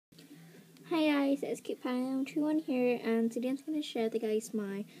Hi guys, it's Kpop here, and today I'm going to show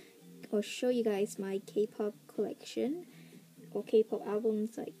you guys my K-pop collection, or K-pop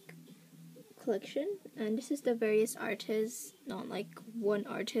albums collection. And this is the various artists, not like one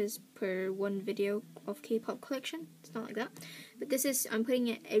artist per one video of K-pop collection. It's not like that, but I'm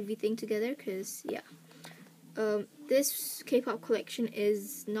putting everything together because this K-pop collection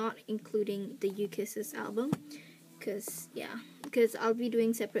is not including the U-Kiss's album. Because I'll be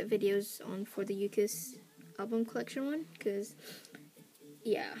doing separate videos for the U-Kiss album collection one, because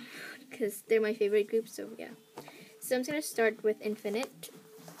they're my favorite group. So I'm gonna start with Infinite.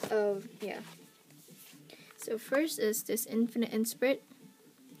 So first is this Infinite in Spirit,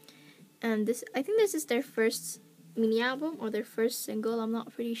 and I think this is their first mini album or their first single. I'm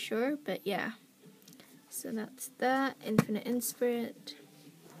not pretty sure, but yeah. So that's that, Infinite in Spirit.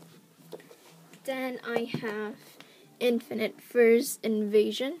 Then I have Infinite First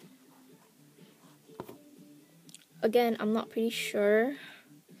Invasion. Again, I'm not pretty sure.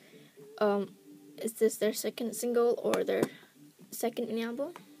 Is this their second single or their second mini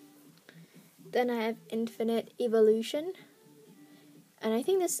album? Then I have Infinite Evolution, and I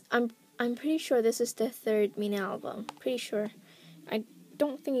think I'm pretty sure this is the third mini album. Pretty sure. I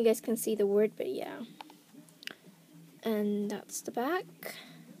don't think you guys can see the word, but yeah. And that's the back.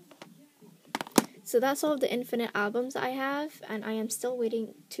 So that's all of the Infinite albums I have, and I am still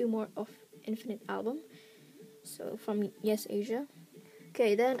waiting 2 more of Infinite album. So from Yes Asia.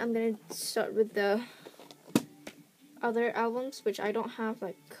 Okay, then I'm gonna start with the other albums, which I don't have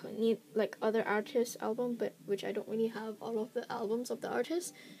like other artists' album, but which I don't really have all of the albums of the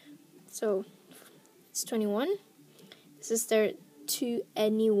artists. So it's 21. This is their To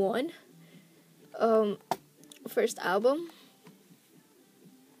Anyone first album.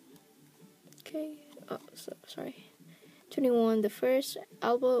 Okay. Oh, sorry. 21, the first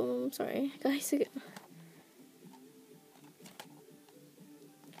album. Sorry, guys.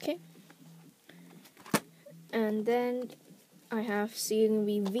 Okay. And then I have Seeing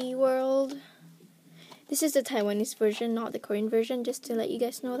V World. This is the Taiwanese version, not the Korean version, just to let you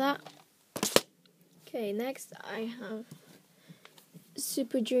guys know that. Okay, next I have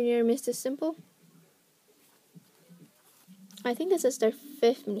Super Junior Mr. Simple. I think this is their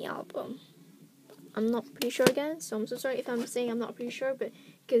 5th mini album. I'm not pretty sure again, so I'm so sorry if I'm saying I'm not pretty sure, but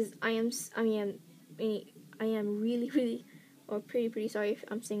because I am really or pretty sorry if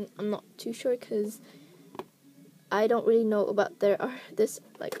I'm saying I'm not too sure, because I don't really know about this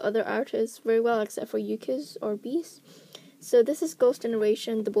other artists very well, except for U-Kiss or Beast. So this is Ghost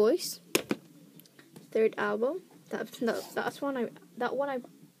Generation, The Boys, 3rd album. That one I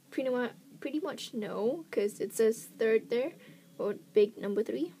pretty much know, because it says 3rd there, or big number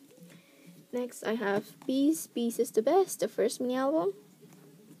 3. Next, I have Beast. Beast is the Best, the first mini album.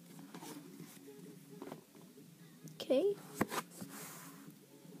 Okay.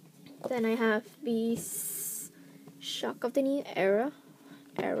 Then I have Beast. Shock of the New Era.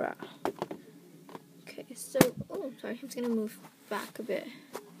 Okay, so sorry, I'm just gonna move back a bit.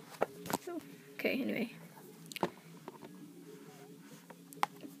 Okay, anyway.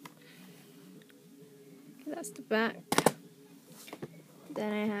 Okay, that's the back.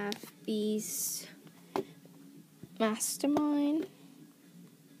 Then I have Beast Mastermind,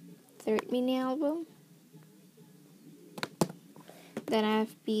 3rd mini album. Then I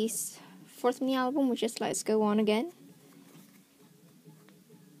have Beast 4th mini album, which is Let's Go On Again.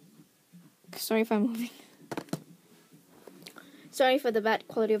 Sorry if I'm moving. Sorry for the bad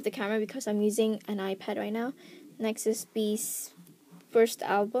quality of the camera, because I'm using an iPad right now. Next is Beast's 1st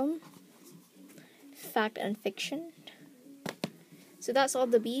album, Fact and Fiction. So that's all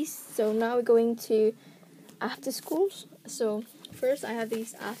the Beast. So now we're going to After Schools. So first I have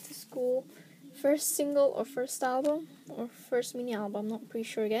these After School, first single or first album or first mini album, I'm not pretty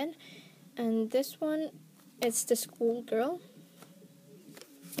sure again. And this one, it's The School Girl.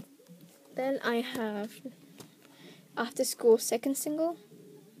 Then I have After School 2nd single.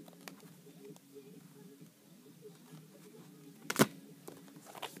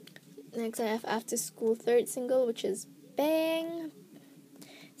 Next I have After School 3rd single, which is Bang.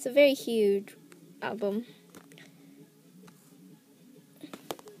 It's a very huge album.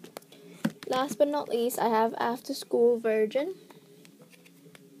 Last but not least, I have After School Virgin.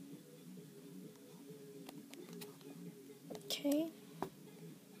 Okay.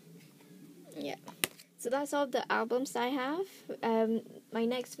 Yeah. So that's all the albums I have. My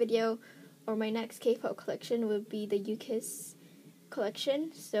next video or my next K-pop collection will be the U-Kiss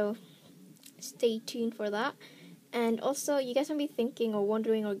collection. So stay tuned for that. And also, you guys might be thinking or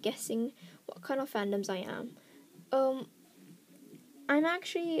wondering or guessing what kind of fandoms I am. I'm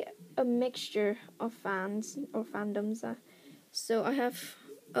actually a mixture of fans or fandoms. So I have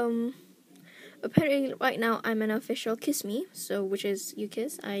apparently right now I'm an official Kiss Me, so which is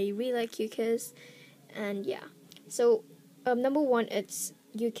UKISS. I really like UKISS, and yeah. So number one, it's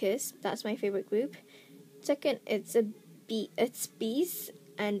UKISS. That's my favorite group. Second, it's Bees,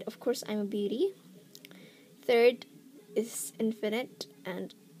 and of course I'm a beauty. Third is Infinite,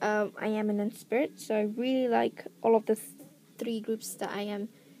 and I am an Inspirit. So I really like all of the three groups that I am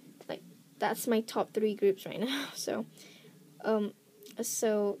like. That's my top three groups right now. Um,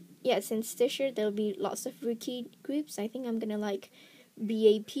 so yeah, since this year there'll be lots of rookie groups, I think I'm gonna like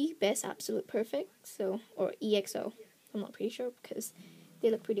BAP, Best Absolute Perfect, or EXO. I'm not pretty sure because they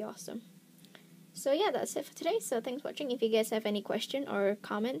look pretty awesome. So yeah, that's it for today. So thanks for watching. If you guys have any question or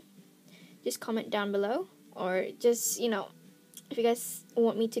comment, just comment down below, or just if you guys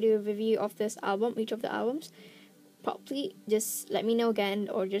want me to do a review of this album, each of the albums, probably just let me know again,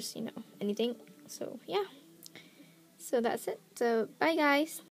 or just anything. So yeah. So that's it. So bye guys.